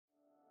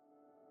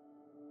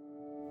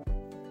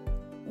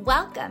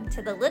Welcome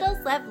to the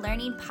Littles Love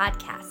Learning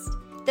podcast,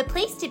 the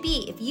place to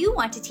be if you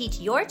want to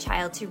teach your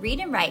child to read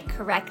and write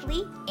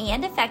correctly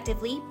and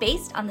effectively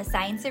based on the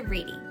science of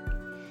reading.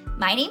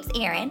 My name's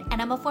Erin,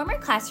 and I'm a former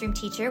classroom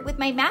teacher with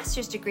my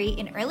master's degree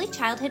in early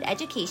childhood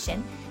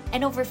education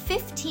and over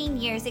 15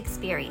 years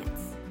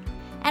experience.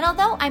 And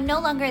although I'm no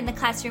longer in the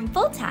classroom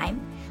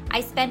full-time,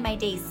 I spend my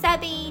days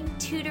subbing,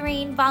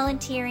 tutoring,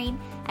 volunteering,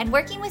 and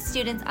working with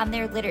students on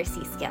their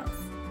literacy skills.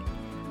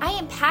 I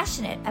am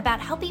passionate about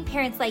helping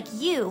parents like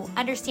you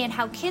understand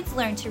how kids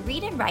learn to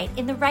read and write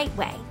in the right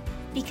way,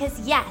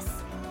 because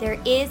yes, there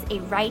is a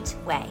right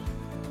way.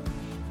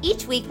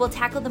 Each week we'll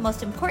tackle the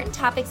most important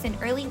topics in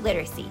early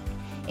literacy,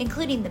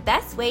 including the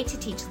best way to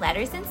teach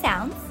letters and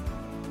sounds,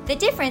 the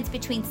difference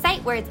between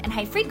sight words and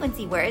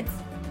high-frequency words,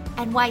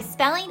 and why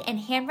spelling and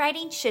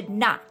handwriting should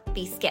not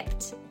be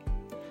skipped.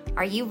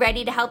 Are you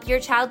ready to help your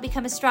child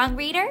become a strong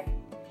reader?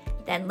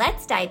 Then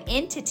let's dive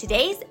into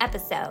today's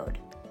episode.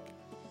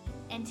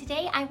 And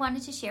today I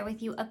wanted to share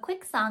with you a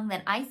quick song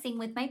that I sing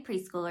with my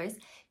preschoolers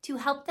to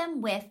help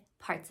them with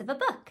parts of a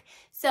book.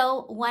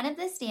 So one of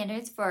the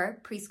standards for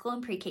preschool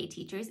and pre-K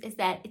teachers is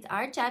that it's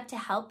our job to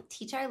help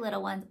teach our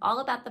little ones all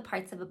about the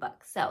parts of a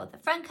book. So the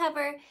front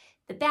cover,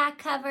 the back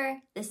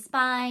cover, the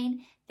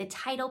spine, the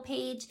title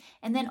page,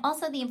 and then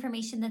also the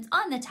information that's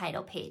on the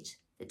title page.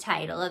 The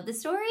title of the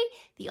story,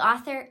 the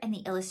author, and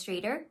the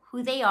illustrator,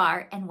 who they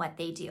are and what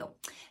they do.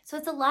 So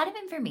it's a lot of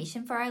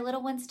information for our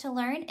little ones to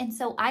learn, and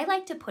so I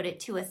like to put it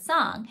to a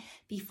song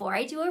before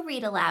I do a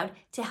read aloud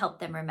to help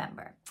them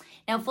remember.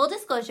 Now, full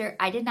disclosure,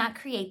 I did not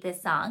create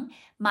this song.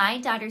 My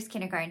daughter's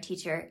kindergarten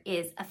teacher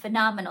is a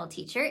phenomenal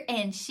teacher,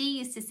 and she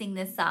used to sing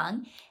this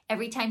song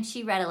every time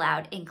she read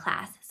aloud in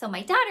class. So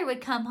my daughter would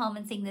come home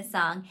and sing this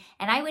song,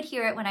 and I would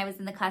hear it when I was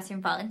in the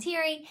classroom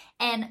volunteering,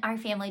 and our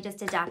family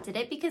just adopted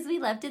it because we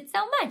loved it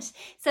so much.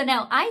 So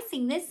now I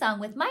sing this song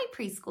with my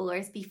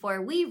preschoolers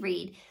before we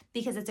read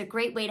because it's a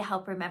great way to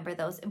help remember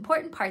those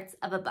important parts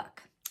of a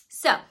book.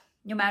 So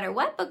no matter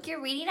what book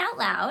you're reading out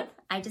loud,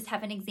 I just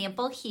have an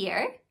example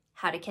here,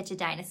 How to Catch a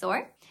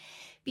Dinosaur.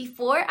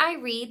 Before I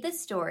read the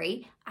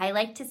story, I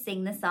like to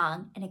sing the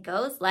song, and it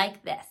goes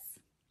like this.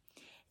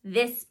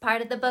 This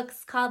part of the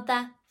book's called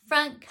the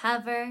front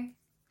cover.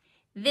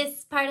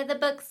 This part of the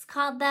book's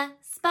called the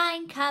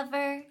spine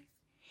cover.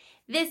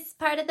 This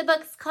part of the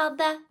book's called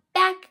the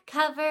back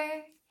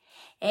cover.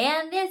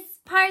 And this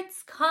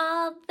part's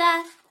called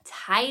the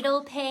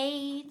title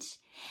page.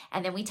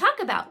 And then we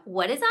talk about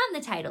what is on the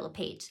title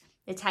page.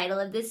 The title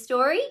of this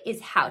story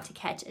is How to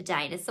Catch a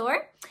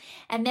Dinosaur.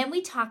 And then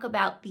we talk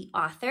about the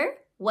author,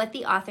 what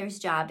the author's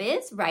job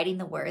is, writing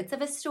the words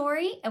of a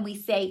story, and we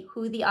say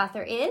who the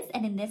author is,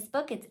 and in this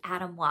book it's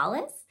Adam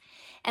Wallace.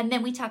 And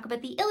then we talk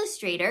about the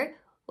illustrator,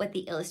 what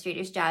the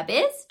illustrator's job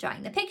is,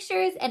 drawing the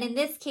pictures, and in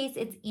this case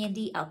it's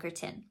Andy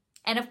Elkerton.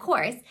 And of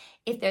course,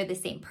 if they're the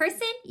same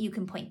person, you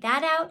can point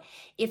that out.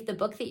 If the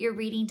book that you're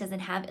reading doesn't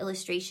have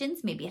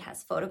illustrations, maybe it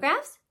has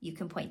photographs, you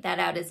can point that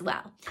out as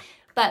well.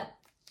 But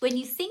when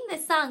you sing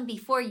this song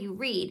before you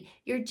read,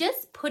 you're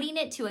just putting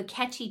it to a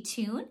catchy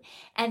tune,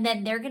 and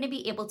then they're going to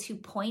be able to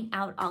point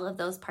out all of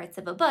those parts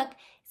of a book,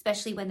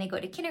 especially when they go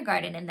to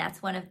kindergarten, and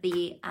that's one of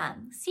the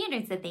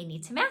standards that they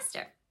need to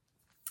master.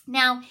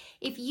 Now,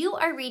 if you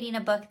are reading a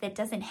book that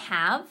doesn't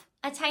have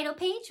a title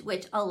page,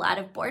 which a lot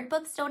of board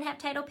books don't have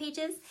title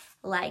pages,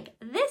 like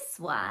this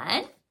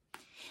one,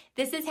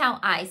 this is how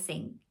I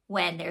sing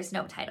when there's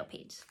no title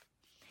page.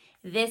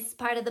 This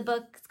part of the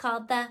book's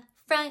called the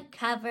front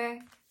cover.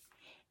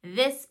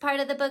 This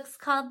part of the book's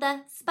called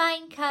the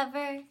spine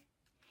cover.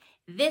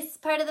 This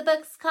part of the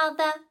book's called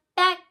the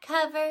back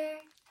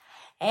cover.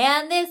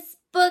 And this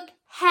book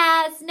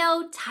has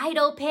no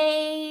title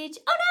page.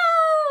 Oh no!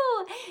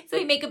 So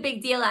we make a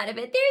big deal out of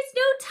it. There's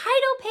no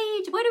title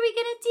page. What are we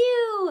gonna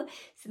do?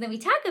 So then we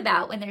talk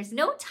about when there's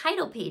no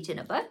title page in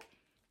a book,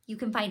 you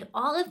can find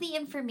all of the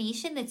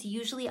information that's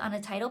usually on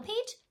a title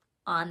page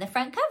on the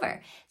front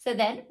cover. So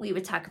then we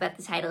would talk about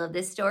the title of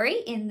this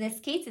story. In this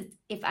case, it's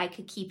If I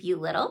Could Keep You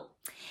Little.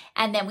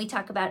 And then we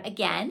talk about,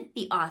 again,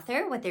 the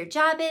author, what their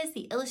job is,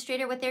 the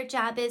illustrator, what their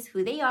job is,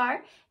 who they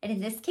are. And in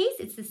this case,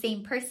 it's the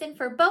same person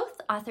for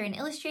both author and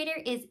illustrator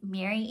is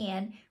Mary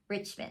Ann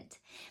Richmond.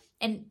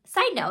 And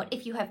side note,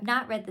 if you have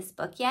not read this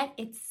book yet,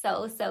 it's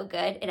so, so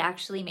good. It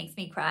actually makes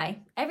me cry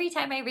every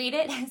time I read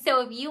it.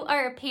 So if you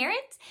are a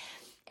parent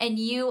and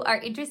you are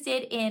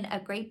interested in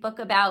a great book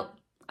about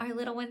our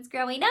little ones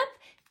growing up,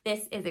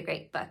 this is a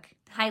great book.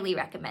 Highly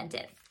recommend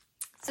it.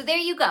 So there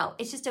you go.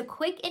 It's just a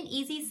quick and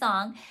easy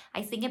song.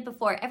 I sing it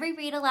before every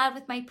read aloud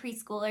with my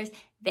preschoolers.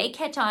 They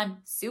catch on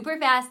super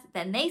fast,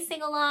 then they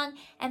sing along,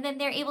 and then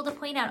they're able to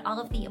point out all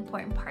of the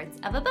important parts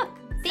of a book.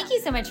 Thank you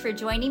so much for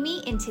joining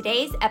me in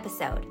today's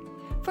episode.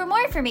 For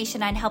more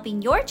information on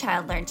helping your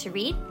child learn to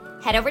read,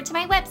 head over to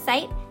my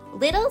website,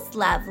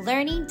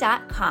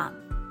 littleslovelearning.com.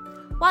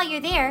 While you're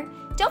there,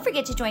 don't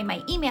forget to join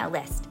my email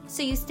list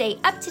so you stay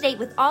up to date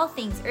with all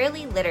things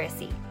early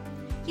literacy.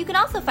 You can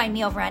also find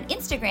me over on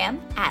Instagram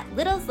at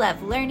Littles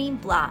Love Learning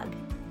Blog.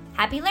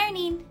 Happy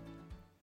learning!